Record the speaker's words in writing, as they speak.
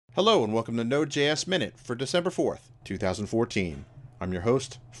Hello and welcome to Node.js Minute for December 4th, 2014. I'm your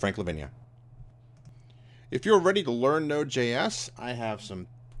host, Frank Lavinia. If you're ready to learn Node.js, I have some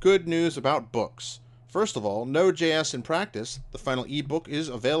good news about books. First of all, Node.js in Practice, the final ebook is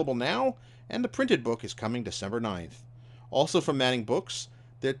available now, and the printed book is coming December 9th. Also from Manning Books,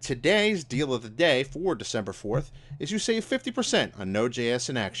 today's deal of the day for December 4th is you save 50% on Node.js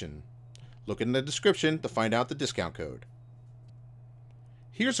in action. Look in the description to find out the discount code.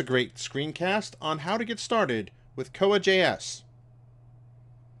 Here's a great screencast on how to get started with Koajs.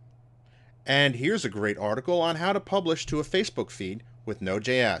 And here's a great article on how to publish to a Facebook feed with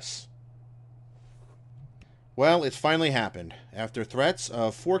Node.js. Well, it's finally happened. After threats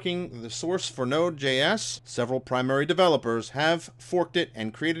of forking the source for Node.js, several primary developers have forked it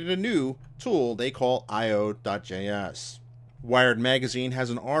and created a new tool they call io.js. Wired Magazine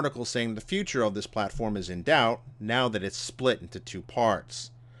has an article saying the future of this platform is in doubt now that it's split into two parts.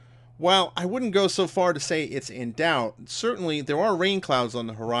 While I wouldn't go so far to say it's in doubt, certainly there are rain clouds on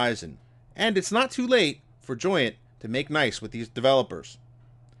the horizon, and it's not too late for Joyent to make nice with these developers.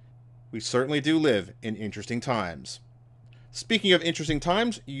 We certainly do live in interesting times. Speaking of interesting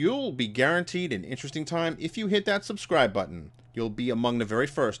times, you'll be guaranteed an interesting time if you hit that subscribe button. You'll be among the very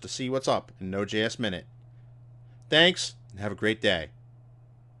first to see what's up in Node.js Minute. Thanks, and have a great day.